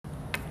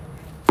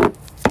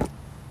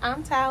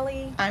I'm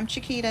Tally. I'm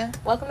Chiquita.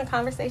 Welcome to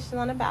Conversations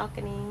on the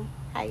Balcony.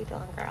 How you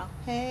doing, girl?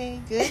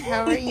 Hey, good.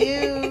 How are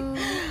you?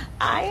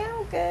 I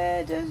am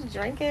good. Just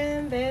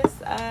drinking this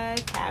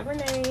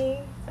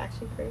Cabernet. It's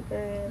actually pretty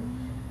good.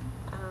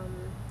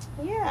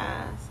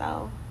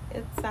 So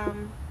it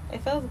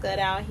feels good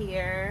out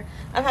here.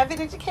 I'm happy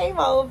that you came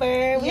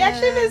over. We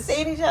actually been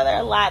seeing each other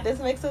a lot. This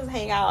makes us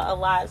hang out a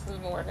lot since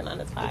we've been working on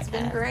this podcast. It's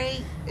been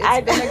great.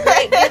 It's been a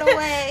great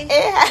getaway.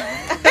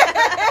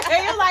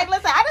 You're like,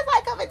 listen, I just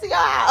like coming to your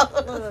house.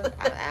 Look,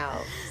 I'm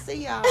out.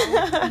 See y'all.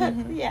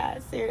 Yeah,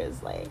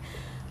 seriously.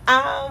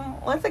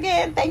 Once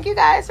again, thank you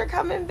guys for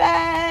coming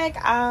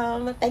back.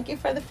 Thank you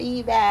for the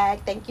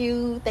feedback. Thank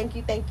you.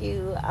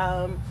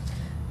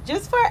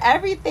 Just for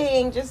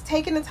everything, just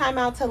taking the time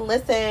out to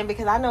listen,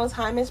 because I know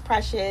time is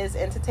precious,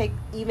 and to take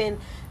even,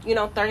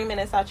 30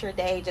 minutes out your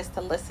day just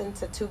to listen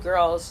to two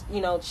girls,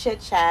 chit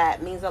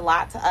chat means a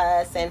lot to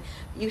us, and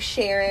you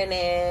sharing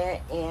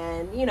it,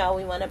 and,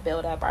 we want to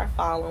build up our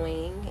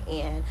following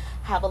and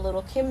have a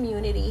little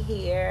community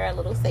here, a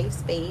little safe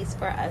space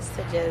for us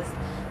to just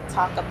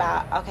talk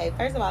about. Okay,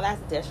 first of all,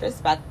 that's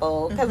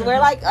disrespectful, because we're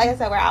like I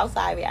said, we're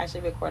outside. We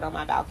actually record on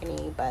my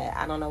balcony, but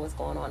I don't know what's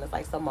going on. It's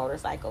like some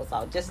motorcycle,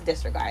 so just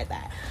disregard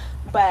that.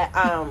 But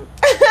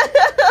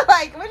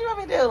like, what do you want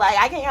me to do? Like,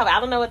 I can't help it. I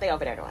don't know what they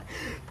over there doing.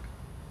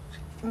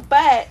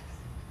 But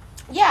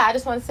yeah, I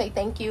just want to say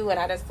thank you, and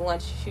I just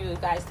want you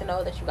guys to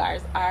know that you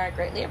guys are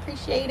greatly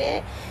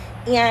appreciated.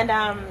 And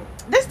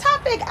this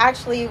topic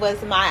actually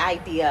was my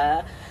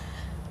idea.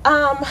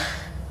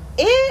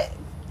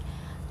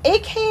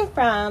 It came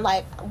from,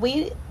 like,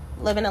 we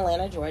live in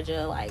Atlanta,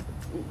 Georgia. Like,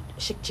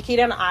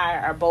 Chiquita and I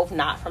are both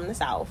not from the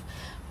South.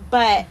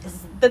 But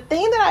the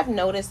thing that I've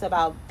noticed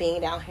about being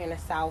down here in the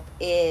South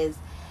is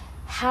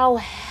how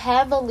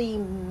heavily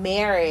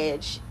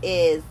marriage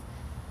is,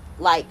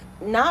 like,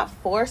 not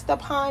forced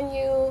upon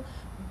you,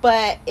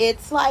 but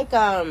it's like,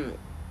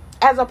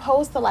 as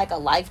opposed to, like, a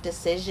life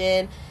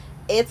decision,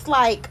 it's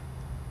like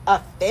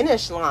a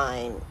finish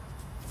line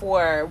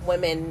for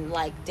women,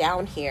 like,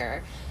 down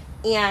here.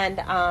 And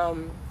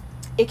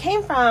it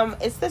came from,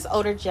 it's this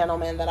older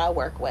gentleman that I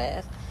work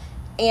with,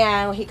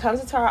 and he comes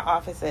into our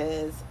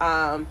offices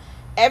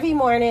every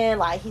morning.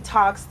 Like, he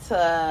talks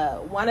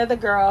to one of the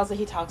girls, and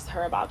he talks to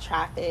her about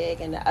traffic,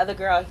 and the other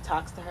girl, he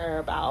talks to her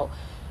about,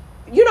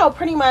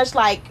 pretty much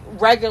like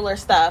regular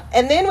stuff.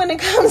 And then when it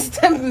comes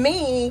to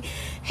me,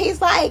 he's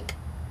like,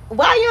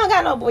 why you don't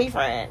got no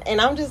boyfriend? And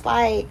I'm just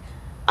like,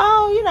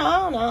 oh, I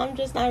don't know, I'm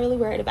just not really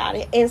worried about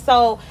it. And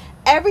so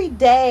every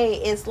day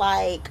is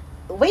like,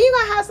 when you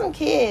gonna have some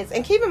kids?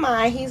 And keep in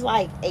mind, he's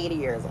like 80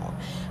 years old.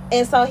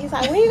 And so he's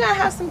like, when you gonna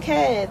have some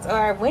kids?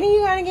 Or when are you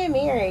gonna get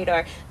married?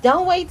 Or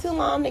don't wait too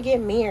long to get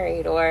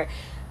married. Or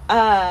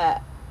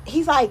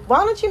he's like,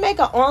 why don't you make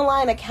an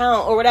online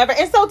account or whatever?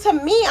 And so to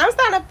me, I'm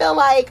starting to feel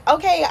like,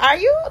 okay, are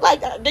you like,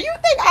 do you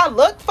think I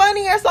look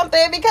funny or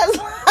something? Because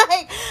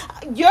like,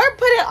 you're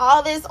putting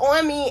all this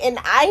on me, and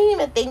I didn't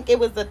even think it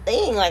was a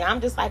thing. Like,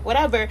 I'm just like,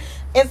 whatever.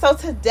 And so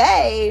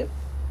today,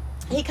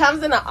 he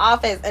comes in the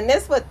office, and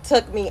this what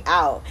took me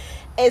out,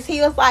 is he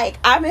was like,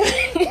 I've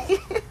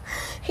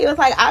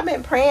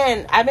been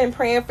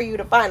praying for you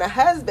to find a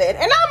husband.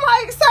 And I'm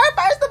like, sir,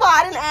 first of all,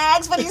 I didn't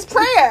ask for these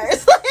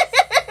prayers.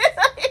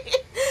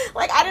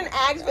 Like, I didn't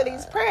ask for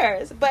these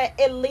prayers. But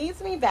it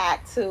leads me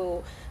back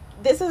to,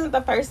 this isn't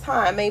the first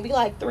time. Maybe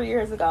like 3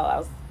 years ago, I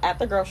was at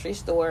the grocery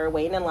store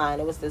waiting in line.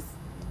 It was this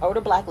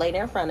older black lady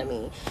in front of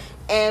me,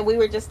 and we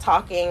were just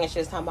talking, and she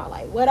was talking about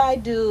like what I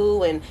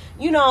do, and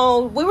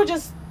we were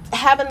just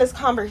having this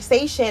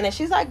conversation, and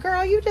she's like,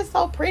 girl, you just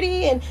so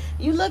pretty, and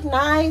you look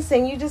nice,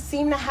 and you just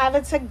seem to have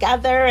it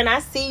together, and I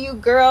see you,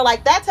 girl,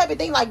 like that type of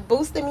thing, like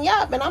boosting me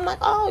up. And I'm like,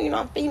 oh,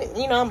 I'm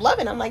feeling, I'm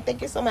loving it. I'm like,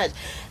 thank you so much.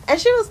 And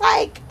she was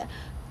like,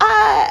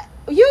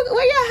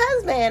 where your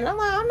husband? And I'm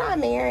like, I'm not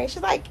married.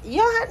 She's like, you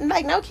don't have,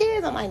 like, no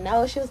kids? I'm like,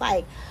 no. She was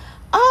like,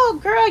 oh,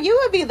 girl, you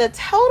would be the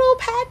total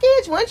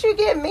package once you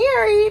get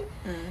married.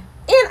 And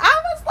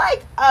I was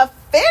like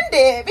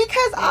offended,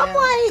 because I'm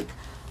like,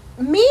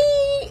 me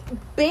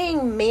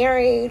being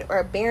married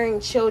or bearing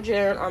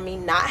children, or me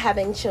not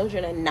having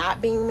children and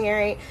not being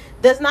married,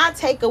 does not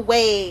take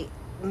away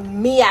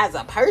me as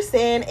a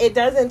person. It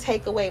doesn't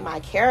take away my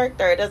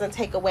character. It doesn't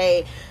take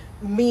away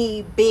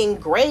me being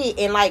great.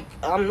 And like,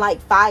 I'm like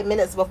 5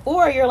 minutes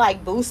before, you're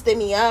like boosting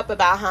me up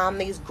about how I'm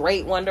these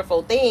great,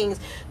 wonderful things.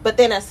 But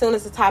then as soon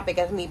as the topic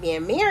of me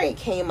being married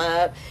came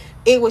up,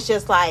 it was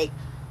just like,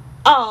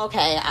 oh,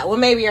 okay, well,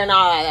 maybe you're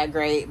not that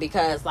great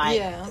because, like,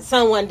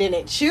 someone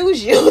didn't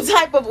choose you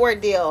type of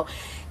ordeal.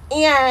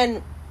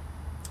 And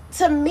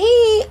to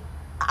me,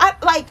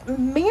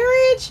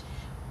 marriage,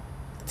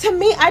 to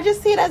me, I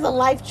just see it as a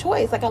life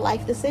choice, like a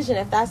life decision.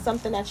 If that's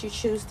something that you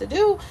choose to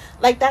do,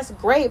 like, that's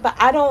great. But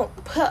I don't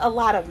put a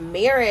lot of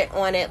merit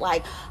on it,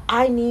 like,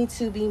 I need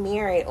to be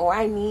married or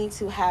I need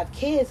to have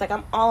kids. Like,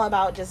 I'm all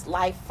about just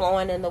life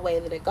flowing in the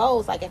way that it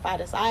goes. Like, if I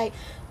decide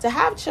to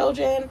have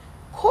children,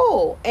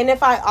 cool. And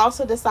if I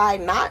also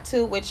decide not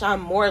to, which I'm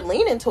more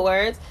leaning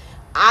towards,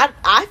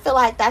 I feel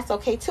like that's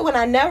okay too. And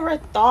I never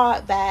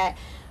thought that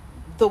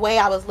the way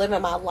I was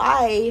living my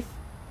life,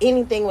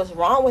 anything was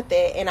wrong with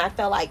it. And I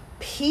felt like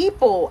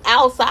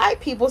outside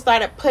people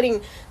started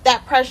putting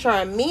that pressure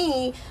on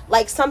me,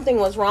 like something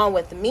was wrong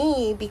with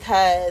me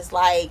because,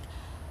 like,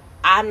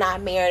 I'm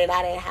not married and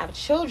I didn't have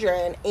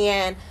children.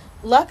 And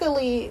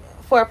luckily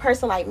for a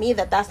person like me,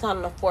 that's not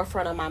on the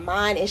forefront of my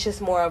mind. It's just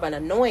more of an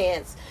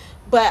annoyance.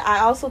 But I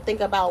also think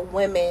about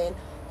women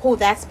who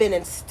that's been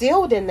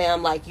instilled in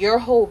them, like, your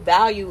whole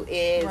value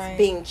is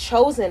being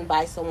chosen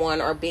by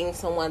someone or being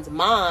someone's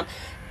mom.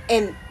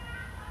 And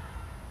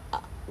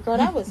girl,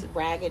 that was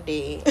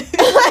raggedy.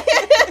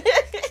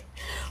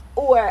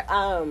 or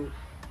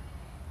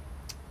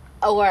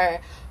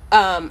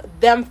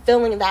them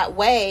feeling that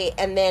way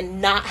and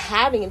then not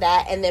having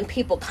that, and then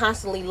people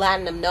constantly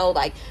letting them know,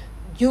 like,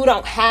 you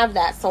don't have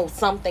that, so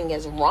something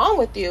is wrong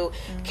with you,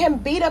 can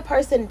beat a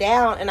person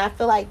down. And I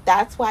feel like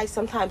that's why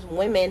sometimes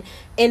women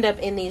end up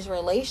in these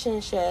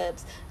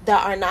relationships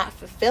that are not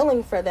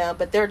fulfilling for them,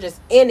 but they're just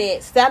in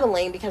it,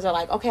 settling, because they're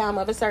like, okay, I'm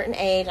of a certain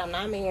age, I'm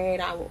not married,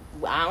 I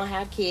don't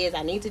have kids,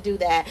 I need to do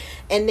that.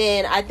 And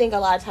then I think a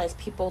lot of times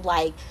people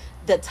like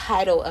the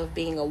title of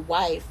being a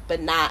wife, but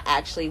not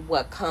actually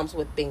what comes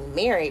with being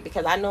married.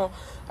 Because I know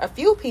a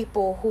few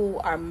people who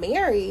are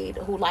married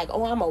who like,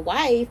 oh, I'm a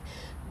wife,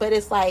 but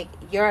it's like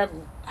your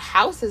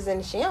house is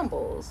in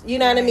shambles. You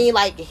know what I mean?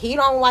 Like, he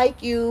don't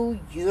like you,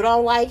 you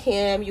don't like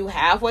him, you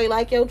halfway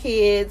like your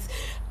kids.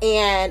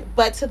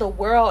 But to the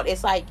world,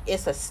 it's like,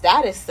 it's a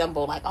status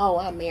symbol. Like, oh,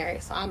 I'm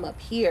married, so I'm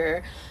up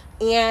here.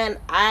 And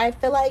I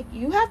feel like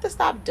you have to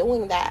stop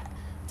doing that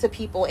to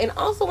people. And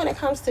also when it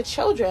comes to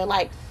children,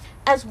 like,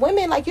 as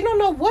women, like, you don't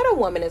know what a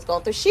woman is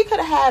going through. She could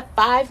have had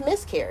 5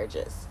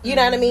 miscarriages. You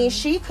know what I mean?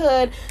 She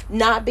could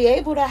not be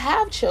able to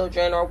have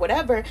children or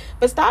whatever.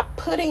 But stop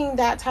putting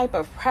that type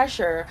of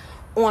pressure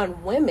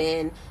on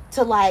women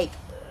to, like,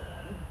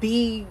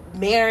 be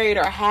married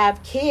or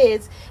have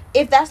kids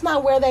if that's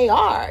not where they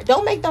are.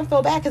 Don't make them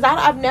feel bad. Because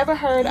I've never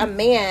heard a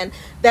man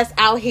that's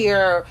out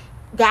here,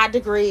 got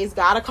degrees,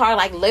 got a car,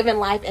 like, living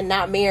life and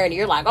not married. And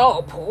you're like,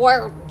 oh,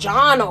 poor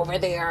John over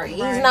there, he's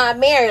not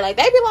married. Like,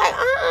 they be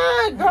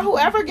like, girl,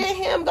 whoever get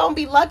him gonna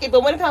be lucky.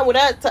 But when it comes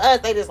to us,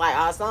 they just like,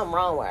 oh, something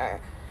wrong with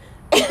her.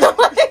 And I'm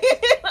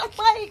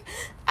like,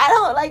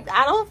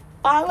 I don't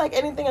find like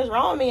anything is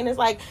wrong with me. And it's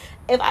like,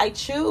 if I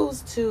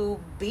choose to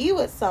be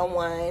with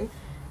someone,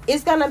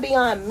 it's going to be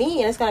on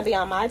me and it's going to be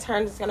on my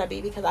terms. It's going to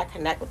be because I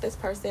connect with this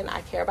person.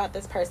 I care about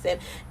this person.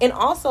 And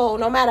also,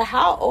 no matter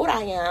how old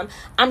I am,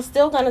 I'm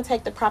still going to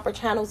take the proper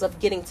channels of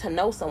getting to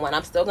know someone.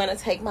 I'm still going to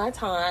take my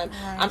time.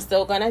 I'm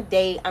still going to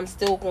date. I'm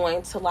still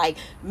going to, like,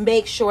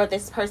 make sure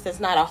this person's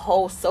not a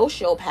whole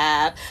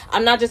sociopath.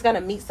 I'm not just going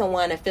to meet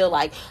someone and feel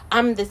like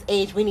I'm this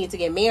age, we need to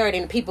get married.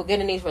 And people get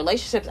in these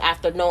relationships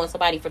after knowing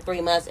somebody for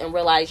 3 months and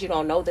realize you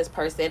don't know this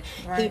person.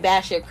 He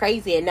batshit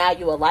crazy and now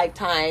you a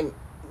lifetime,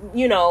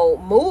 you know,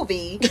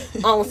 movie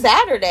on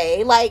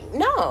Saturday. Like,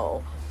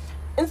 no.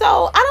 And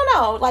so, I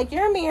don't know, like,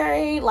 you're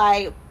married,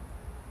 like,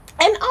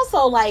 and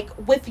also, like,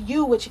 with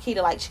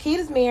Chiquita, like,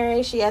 Chiquita's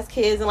married, she has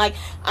kids, and, like,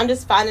 I'm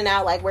just finding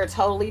out, like, we're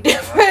totally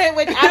different,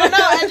 which, I don't know,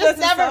 I just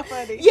never, so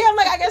I'm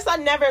like, I guess I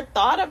never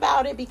thought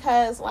about it,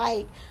 because,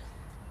 like,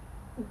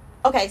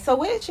 okay, so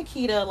with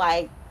Chiquita,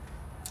 like,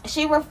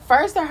 she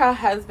refers to her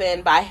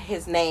husband by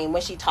his name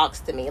when she talks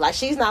to me. Like,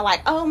 she's not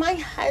like, oh, my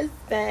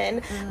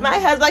husband, my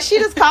husband. Like, she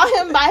just called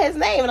him by his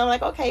name. And I'm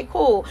like, okay,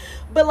 cool.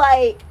 But,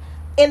 like,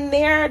 in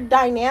their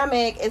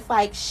dynamic, it's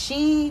like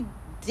she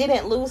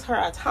didn't lose her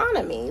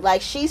autonomy.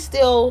 Like, she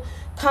still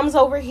comes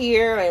over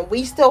here and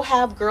we still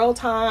have girl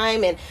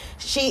time. And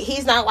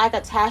he's not, like,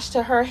 attached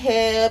to her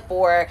hip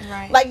or,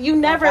 like, you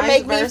never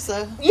make me.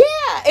 Versa. Yeah.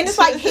 And it's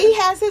like he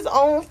has his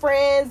own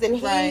friends and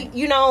he,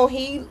 you know,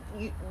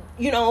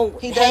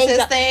 he does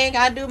his thing,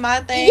 I do my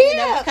thing, and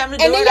then we come to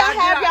do and then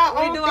y'all have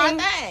your own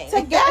thing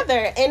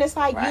together. And it's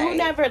like, you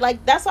never,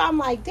 like, that's why I'm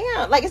like,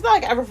 damn, like, it's not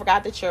like I ever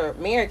forgot that you're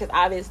married, because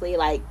obviously,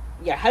 like,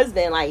 your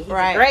husband, like,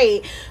 he's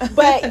great,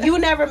 but you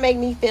never make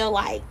me feel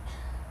like,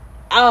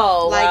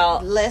 oh, like,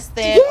 well, less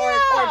than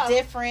or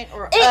different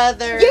or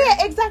other.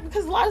 Yeah, exactly,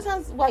 because a lot of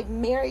times, like,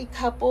 married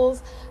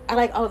couples are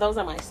like, oh, those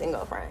are my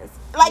single friends,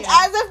 like,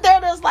 as if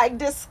they're just, like,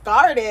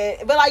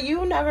 discarded. But, like,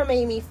 you never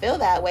made me feel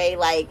that way.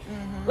 Like,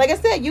 like I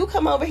said, you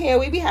come over here,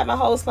 we be having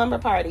whole slumber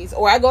parties,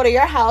 or I go to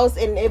your house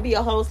and it be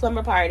a whole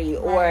slumber party,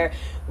 or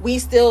we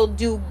still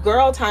do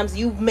girl times.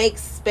 You make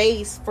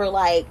space for,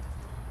 like,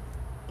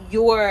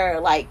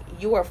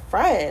 your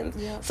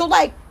friends. So,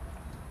 like,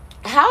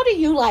 how do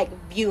you, like,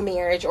 view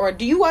marriage, or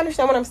do you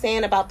understand what I'm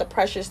saying about the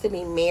pressures to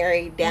be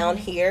married down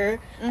here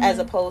as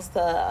opposed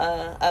to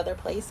other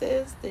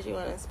places? Did you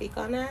want to speak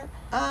on that?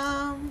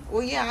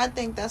 Well, yeah, I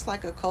think that's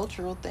like a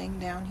cultural thing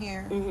down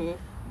here.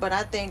 But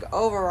I think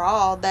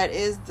overall that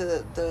is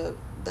the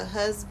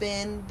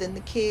husband, then the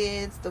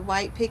kids, the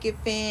white picket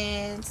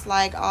fence,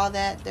 like, all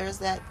that. There's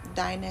that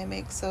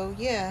dynamic. So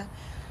yeah,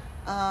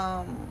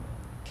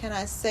 can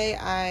I say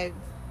I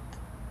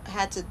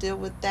had to deal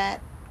with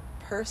that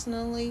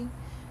personally?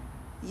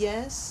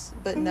 Yes,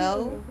 but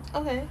no.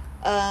 Okay.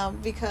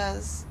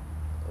 Because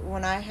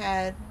when I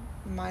had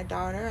my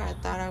daughter. I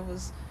thought I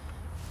was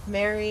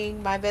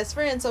marrying my best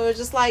friend, so it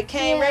just like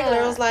came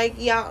regular. It was like,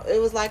 yeah, it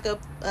was like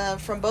a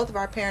from both of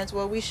our parents,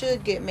 well, we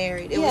should get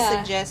married. It was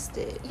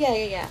suggested.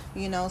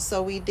 You know,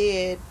 so we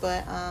did,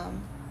 but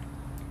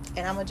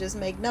and I'm gonna just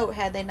make note,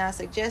 had they not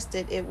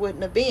suggested, it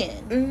wouldn't have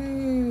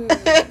been.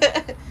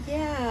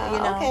 Yeah. You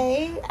know?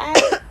 Okay.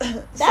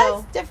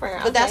 That's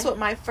different. But that's what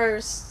my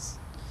first,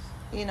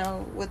 you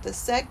know, with the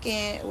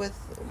second, with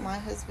my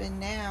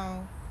husband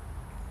now.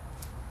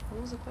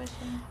 What was the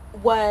question?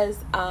 Was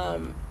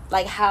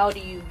like, how do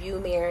you view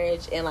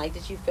marriage, and like,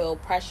 did you feel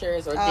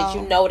pressures, or did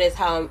you notice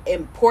how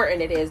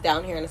important it is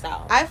down here in the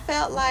South? I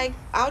felt like,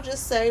 I'll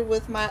just say,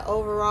 with my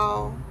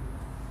overall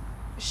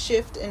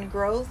shift in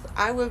growth,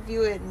 I would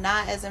view it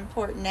not as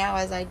important now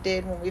as I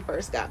did when we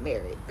first got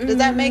married. Does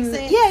that make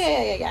sense?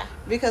 Yeah.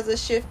 Because of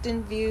shift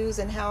in views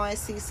and how I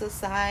see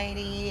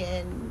society,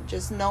 and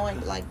just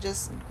knowing, like,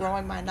 just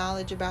growing my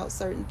knowledge about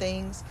certain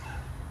things.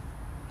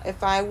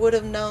 If I would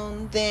have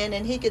known then,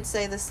 and he could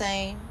say the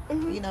same,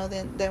 you know,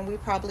 then we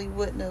probably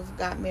wouldn't have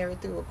got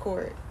married through a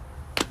court.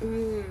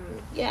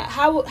 Yeah.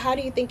 How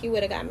do you think you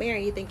would have got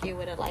married? You think you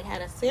would have like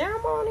had a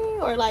ceremony,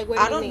 or like,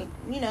 what do you mean?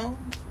 You know,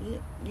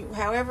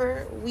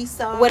 however we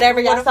saw, whatever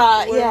y'all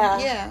saw.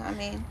 Yeah. I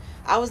mean,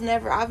 I've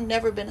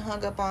never been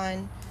hung up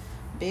on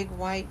big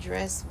white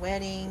dress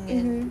wedding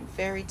and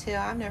fairy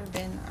tale. I've never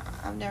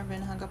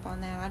been hung up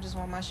on that. I just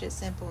want my shit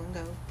simple and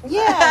go.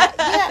 Yeah. And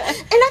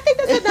I think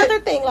that's another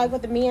thing, like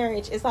with the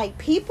marriage, it's like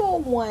people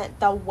want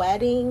the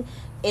wedding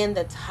in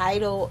the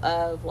title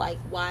of like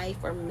wife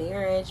or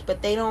marriage,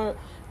 but they don't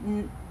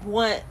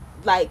want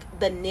like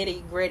the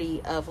nitty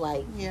gritty of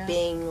like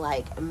being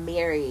like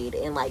married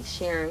and like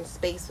sharing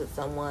space with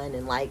someone,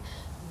 and like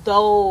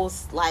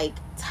those like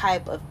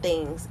type of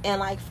things. And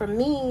like for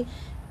me,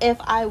 if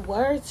I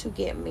were to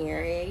get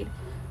married,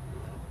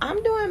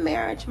 I'm doing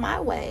marriage my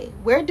way.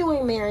 We're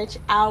doing marriage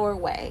our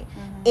way.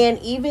 And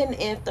even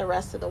if the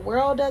rest of the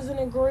world doesn't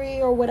agree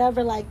or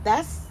whatever, like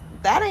that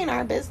ain't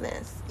our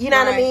business. You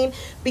know what I mean?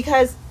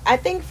 Because I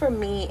think for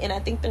me, and I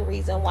think the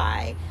reason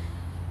why,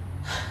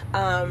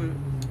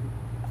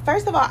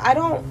 first of all, I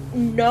don't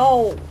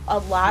know a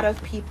lot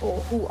of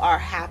people who are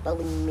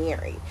happily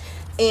married.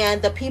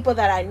 And the people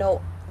that I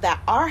know that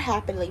are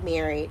happily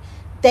married,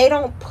 they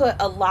don't put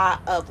a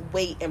lot of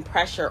weight and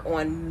pressure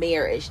on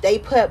marriage. They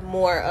put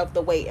more of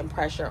the weight and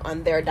pressure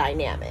on their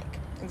dynamic.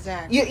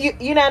 Exactly.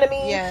 You know what I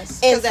mean? Yes.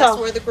 Because that's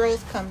where the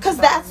growth comes from. Because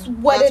that's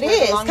what it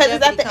is.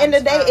 Because at the end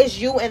of the day, it's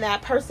you and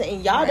that person,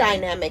 and y'all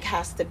dynamic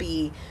has to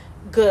be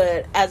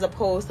good, as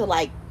opposed to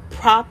like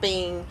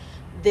propping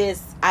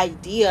this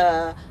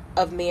idea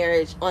of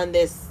marriage on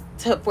this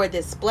for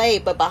display,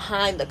 but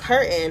behind the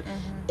curtain,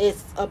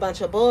 it's a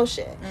bunch of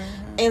bullshit.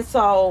 And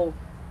so,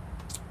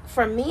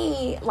 for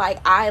me,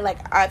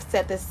 I've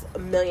said this a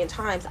million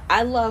times,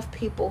 I love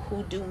people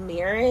who do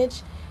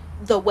marriage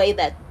the way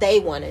that they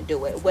want to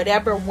do it.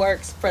 Whatever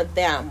works for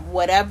them.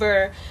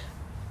 Whatever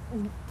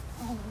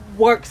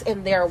works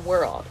in their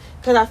world.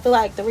 Because I feel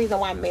like the reason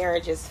why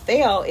marriages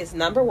fail is,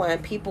 number one,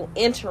 people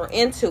enter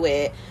into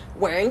it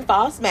wearing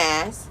false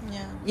masks.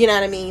 Yeah. You know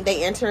what I mean?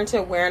 They enter into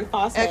it wearing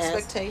false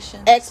masks.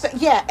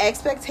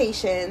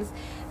 Expectations.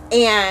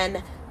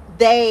 And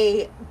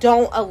they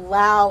don't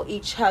allow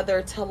each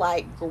other to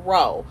like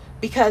grow,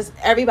 because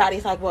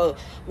everybody's like, well,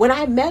 when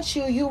I met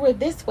you, you were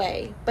this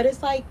way. But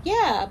it's like,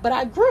 yeah, but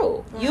I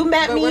grew. You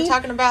met me. We're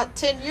talking about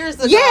 10 years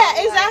ago.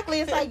 Yeah, exactly.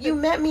 It's like, you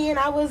met me and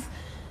I was,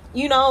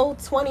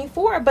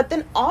 24. But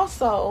then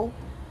also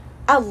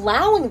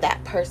allowing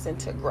that person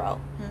to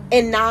grow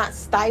and not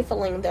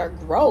stifling their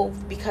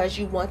growth because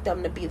you want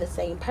them to be the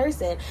same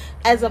person.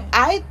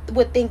 I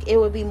would think it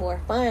would be more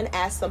fun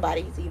as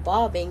somebody's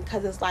evolving,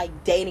 because it's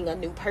like dating a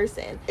new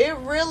person. It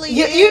really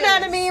is. You know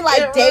what I mean?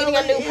 Like dating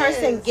a new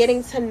person,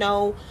 getting to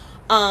know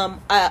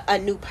a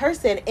new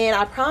person. And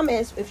I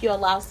promise, if you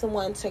allow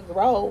someone to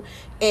grow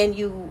and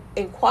you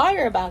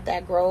inquire about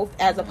that growth,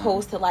 as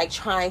opposed to like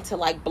trying to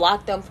like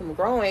block them from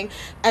growing,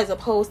 as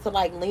opposed to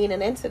like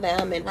leaning into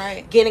them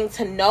and getting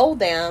to know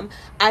them,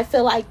 I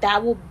feel like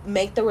that will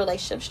make the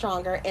relationship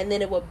stronger, and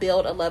then it will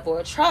build a level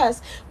of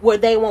trust where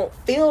they won't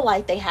feel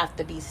like they have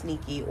to be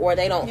sneaky, or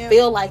they don't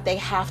feel like they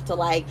have to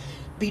like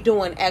be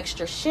doing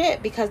extra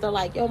shit, because they're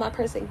like, yo, my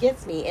person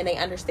gets me, and they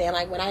understand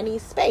like when I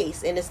need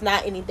space, and it's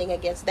not anything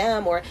against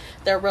them, or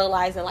they're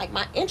realizing like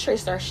my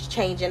interests are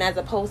changing, as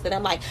opposed to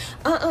them like,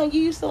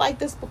 you used to like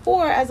this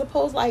before, as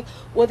opposed like,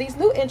 well, these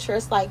new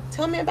interests, like,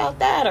 tell me about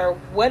that, or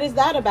what is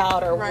that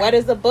about, or what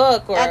is a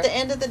book, or at the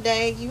end of the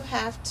day, you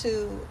have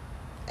to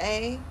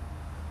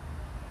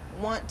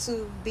want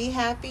to be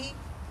happy,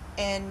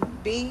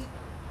 and B,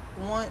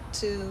 want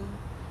to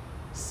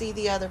see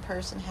the other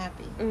person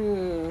happy.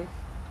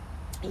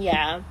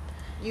 Yeah.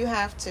 You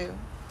have to.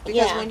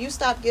 Because when you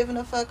stop giving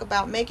a fuck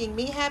about making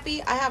me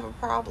happy, I have a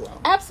problem.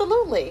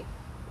 Absolutely.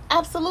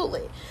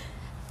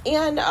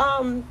 And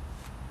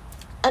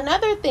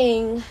another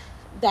thing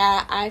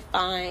that I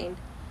find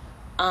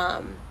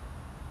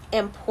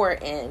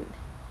important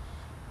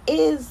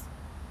is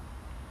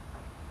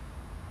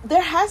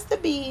there has to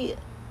be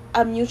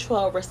a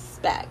mutual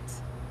respect.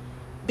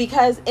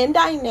 Because in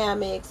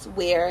dynamics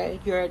where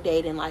you're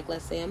dating, like,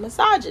 let's say a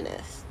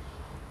misogynist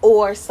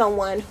or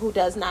someone who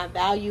does not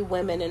value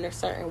women in a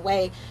certain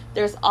way,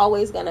 there's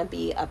always going to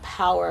be a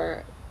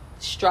power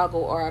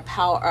struggle or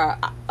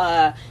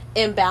a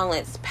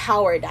imbalanced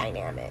power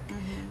dynamic.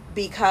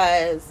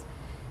 Because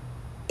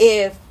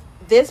if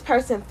this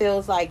person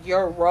feels like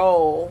your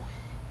role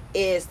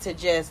is to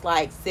just,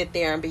 like, sit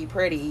there and be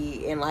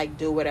pretty and, like,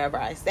 do whatever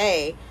I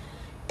say,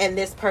 and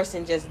this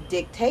person just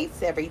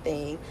dictates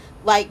everything,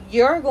 like,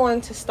 you're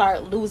going to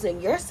start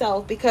losing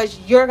yourself, because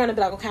you're going to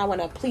be like, okay, I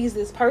want to please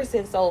this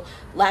person, so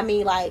let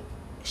me, like,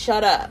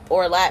 shut up,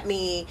 or let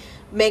me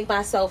make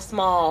myself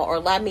small, or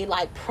let me,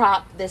 like,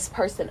 prop this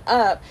person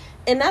up.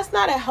 And that's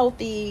not a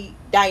healthy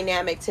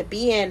dynamic to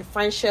be in,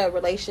 friendship,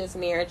 relationships,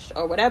 marriage,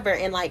 or whatever.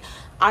 And, like,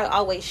 I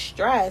always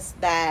stress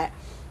that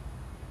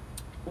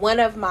one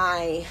of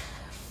my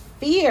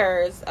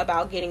fears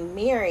about getting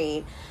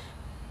married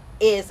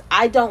is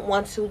I don't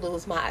want to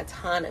lose my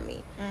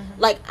autonomy.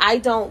 Like, I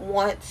don't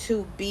want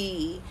to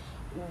be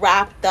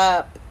wrapped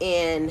up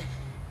in,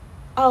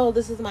 oh,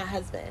 this is my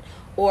husband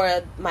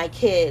or my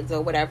kids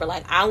or whatever.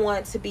 Like, I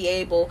want to be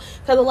able,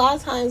 because a lot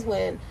of times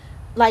when,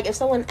 like, if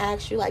someone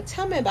asks you, like,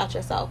 tell me about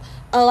yourself,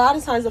 a lot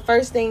of times the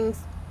first things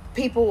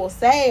people will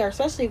say, or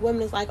especially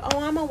women, is like, oh,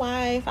 I'm a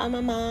wife, I'm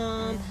a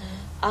mom,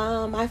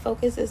 my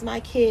focus is my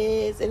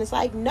kids. And it's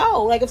like,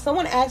 no, like, if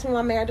someone asks me if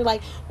I'm married, they're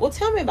like, well,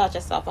 tell me about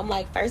yourself. I'm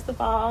like, first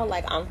of all,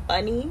 like, I'm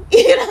funny.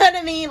 You know what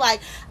I mean?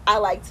 Like, I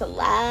like to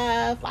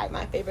laugh. Like,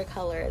 my favorite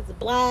color is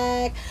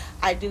black.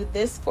 I do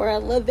this for a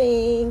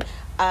living.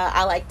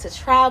 I like to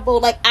travel.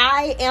 Like,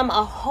 I am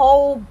a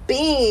whole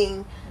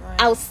being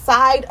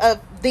outside of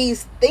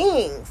these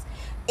things.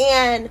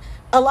 And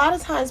a lot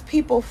of times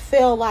people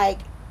feel like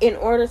in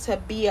order to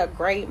be a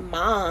great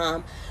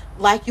mom,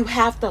 like, you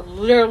have to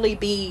literally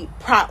be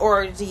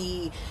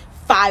priority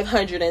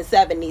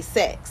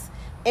 576.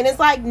 And it's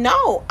like,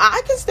 no,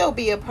 I can still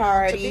be a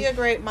priority. To be a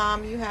great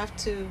mom, you have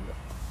to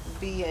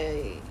be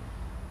a...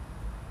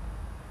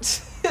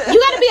 You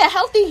got to be a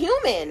healthy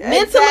human.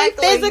 Mentally,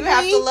 physically. You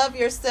have to love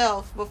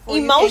yourself before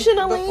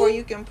emotionally.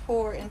 You can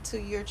pour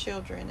into your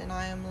children. And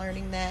I am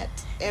learning that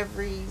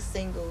every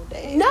single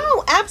day.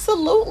 No,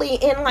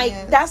 absolutely. And,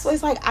 like, that's what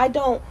it's like. I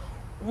don't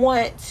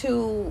want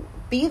to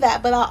be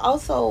that, but I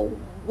also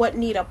would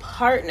need a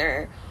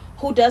partner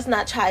who does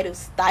not try to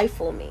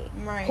stifle me.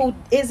 Right. Who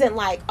isn't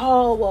like,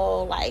 oh,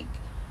 well, like,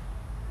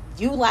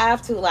 you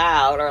laugh too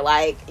loud, or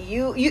like,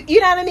 you know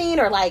what I mean?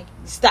 Or like,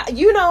 stop,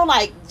 you know,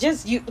 like,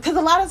 just you, because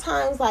a lot of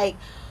times, like,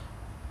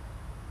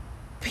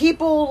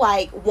 people,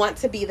 like, want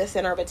to be the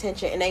center of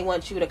attention, and they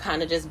want you to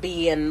kind of just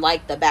be in,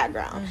 like, the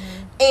background.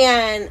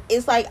 And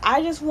it's like,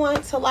 I just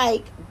want to,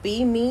 like,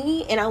 be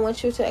me, and I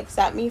want you to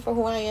accept me for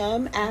who I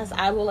am, as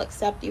I will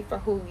accept you for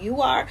who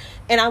you are,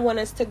 and I want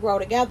us to grow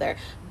together.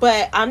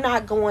 But I'm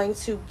not going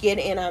to get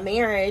in a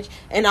marriage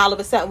and all of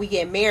a sudden we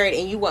get married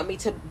and you want me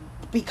to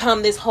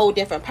become this whole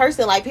different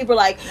person. Like, people are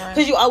like,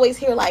 because you always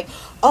hear, like,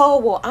 oh,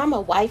 well, I'm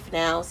a wife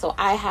now, so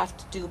I have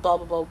to do blah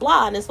blah blah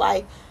blah. And it's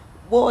like,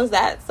 well, is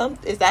that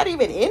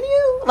even in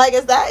you? Like,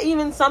 is that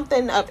even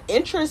something of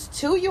interest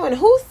to you? And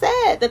who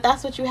said that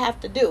that's what you have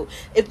to do?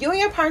 If you and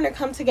your partner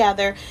come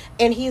together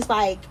and he's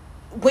like,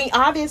 when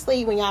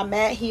y'all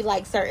met, he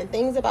likes certain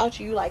things about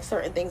you, you like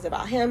certain things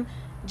about him,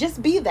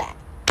 just be that.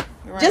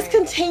 Just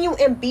continue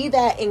and be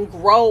that and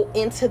grow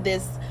into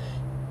this,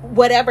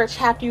 whatever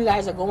chapter you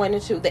guys are going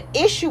into. The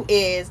issue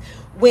is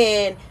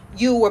when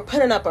you were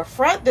putting up a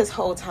front this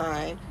whole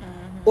time,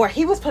 or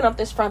he was putting up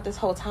this front this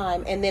whole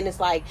time, and then it's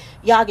like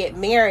y'all get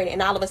married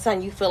and all of a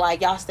sudden you feel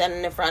like y'all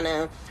standing in front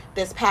of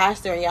this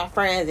pastor and y'all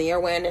friends and you're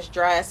wearing this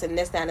dress and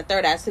this, that, and the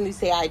third. As soon as you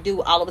say I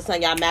do, all of a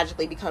sudden y'all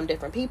magically become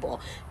different people.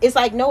 It's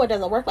like, no, it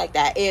doesn't work like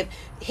that. If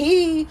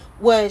he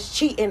was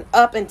cheating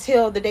up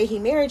until the day he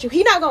married you,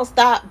 he not gonna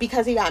stop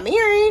because he got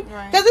married,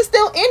 because it's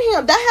still in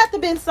him. That had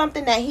to been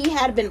something that he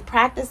had been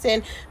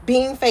practicing,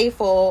 being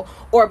faithful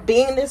or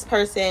being this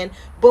person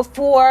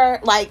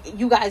before, like,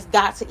 you guys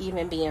got to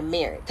even being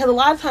married. Because a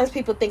lot of times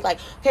people think like,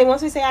 okay,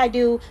 once we say I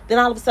do, then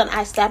all of a sudden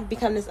I stop and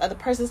become this other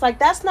person. It's like,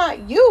 that's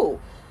not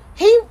you.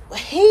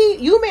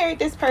 You married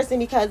this person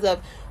because of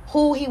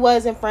who he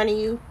was in front of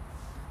you.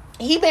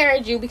 He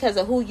married you because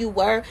of who you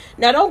were.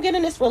 Now, don't get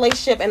in this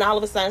relationship and all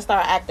of a sudden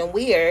start acting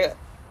weird,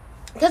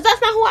 because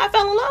that's not who I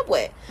fell in love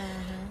with.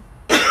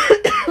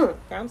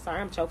 I'm sorry,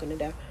 I'm choking to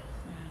death.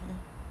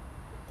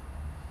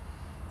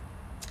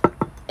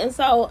 And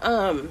so,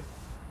 I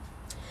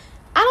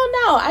don't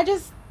know. I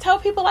just tell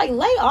people, like,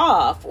 lay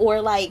off,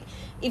 or like,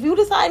 if you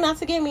decide not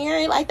to get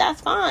married, like, that's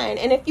fine.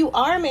 And if you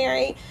are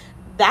married,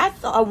 that's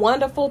a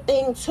wonderful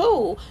thing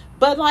too.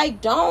 But,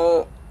 like,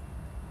 don't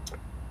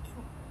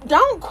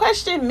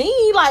question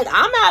me. Like,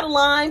 I'm out of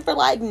line for,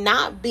 like,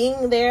 not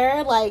being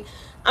there. Like,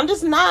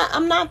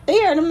 I'm not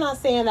there. And I'm not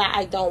saying that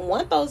I don't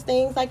want those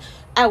things. Like,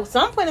 at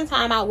some point in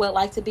time, I would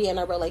like to be in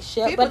a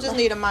relationship. People but just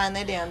need to mind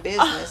their damn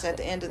business at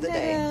the end of the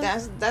day.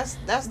 That's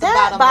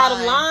the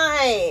bottom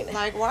line. line.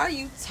 Like, why are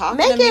you talking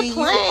Make to it me,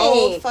 plain. you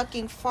old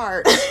fucking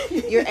fart?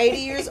 You're 80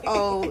 years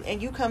old,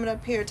 and you coming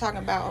up here talking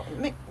about,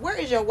 where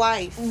is your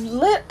wife?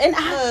 Look, at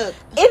first,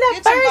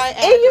 Viagra.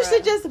 it used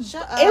to just,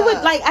 Shut it would,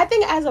 up. like, I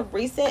think as of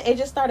recent, it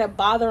just started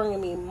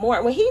bothering me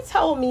more. When he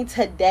told me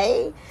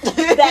today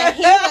that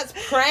he was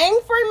praying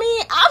for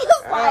me, I was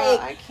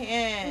like, I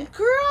can't.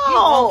 girl. He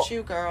wants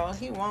you, girl.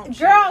 He wants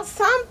you. Girl,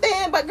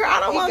 something, but girl, I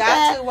don't want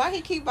that. To. Why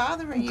he keep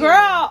bothering you?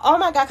 Girl, oh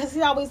my God, because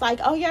he's always like,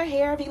 oh, your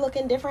hair be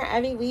looking different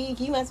every week.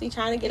 You must be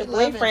trying to get a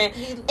boyfriend.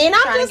 And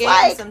I'm just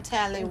like, some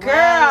talent.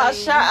 girl,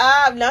 shut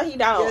up. No, he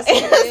don't.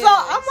 Yes, so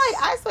I'm like,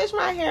 I switch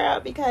my hair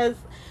up because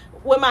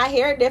when my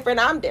hair different,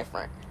 I'm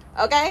different.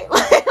 Okay?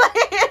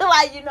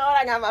 Like, you know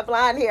what? I got my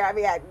blonde hair. I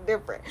be acting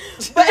different.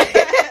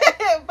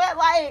 But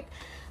like,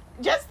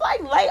 just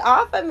like lay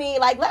off of me.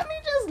 Like, let me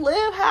just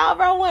live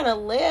however I want to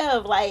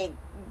live. Like,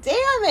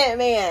 damn it,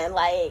 man.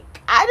 Like,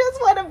 I just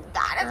want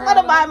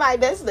to mind my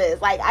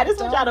business. Like, I just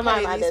want y'all to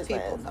mind my business.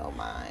 People know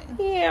mine.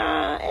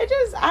 Yeah,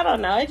 I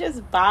don't know. It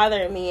just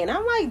bothered me. And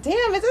I'm like,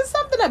 damn, is there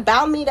something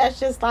about me that's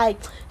just like,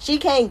 she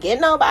can't get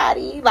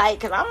nobody? Like,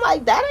 because I'm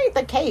like, that ain't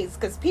the case.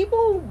 Because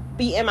people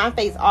be in my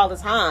face all the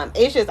time.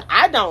 It's just,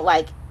 I don't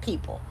like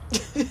people.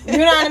 You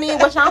know what I mean?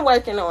 Which I'm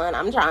working on.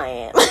 I'm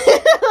trying.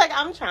 Like,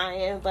 I'm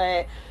trying,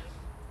 but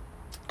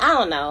I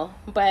don't know.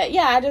 But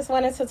yeah, I just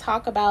wanted to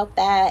talk about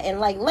that. And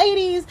like,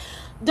 ladies,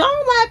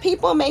 don't let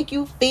people make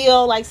you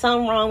feel like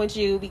something wrong with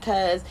you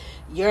because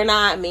you're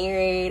not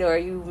married, or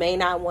you may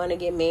not want to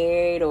get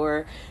married,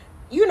 or,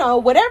 you know,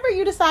 whatever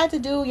you decide to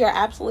do, you're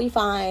absolutely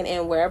fine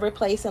in wherever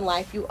place in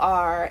life you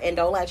are. And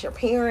don't let your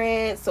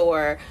parents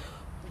or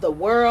the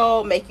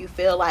world make you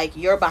feel like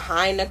you're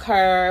behind the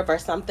curve or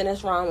something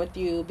is wrong with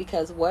you,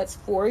 because what's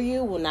for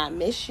you will not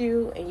miss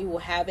you, and you will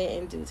have it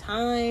in due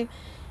time.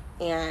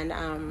 And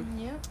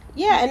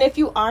yeah, and if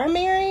you are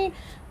married,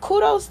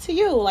 kudos to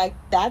you. Like,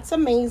 that's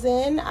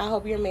amazing. I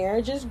hope your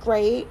marriage is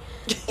great.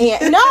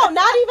 And no,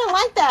 not even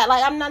like that.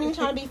 Like, I'm not even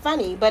trying to be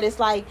funny, but it's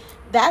like,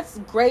 that's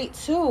great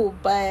too.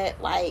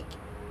 But like,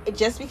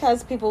 just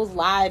because people's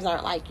lives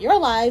aren't like your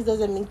lives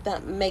doesn't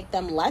make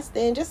them less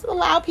than. Just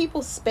allow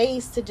people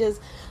space to just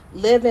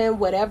live in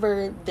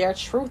whatever their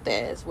truth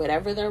is,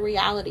 whatever their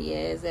reality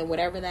is, and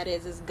whatever that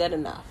is good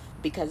enough,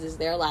 because it's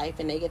their life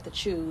and they get to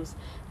choose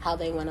how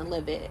they want to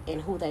live it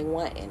and who they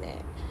want in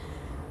it.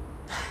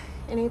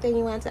 Anything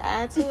you want to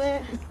add to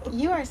it?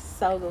 You are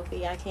so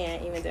goofy. I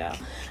can't even do.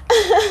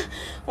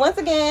 Once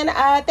again,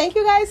 thank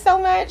you guys so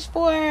much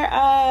for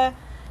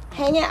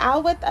hanging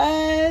out with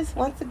us.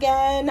 Once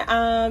again,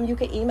 you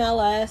can email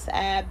us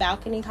at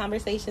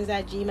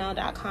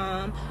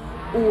balconyconversations@gmail.com,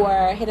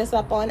 or hit us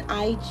up on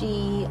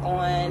IG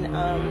on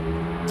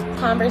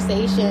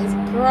conversations.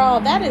 Girl,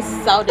 that is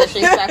so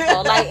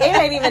disrespectful. Like, it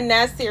ain't even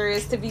that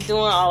serious to be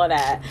doing all of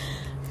that.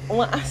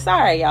 Well,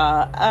 sorry,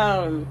 y'all.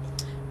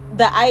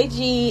 The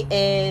IG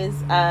is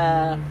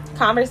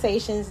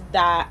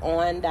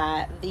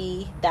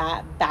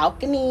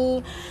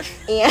conversations.on.the.balcony.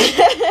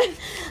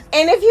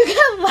 And if you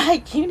can,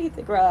 like, you need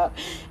to grow up.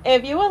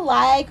 If you would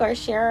like or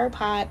share our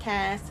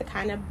podcast to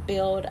kind of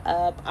build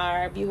up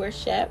our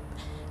viewership,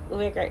 we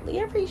would greatly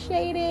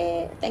appreciate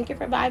it. Thank you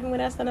for vibing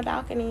with us on the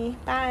balcony.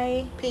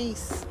 Bye.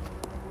 Peace.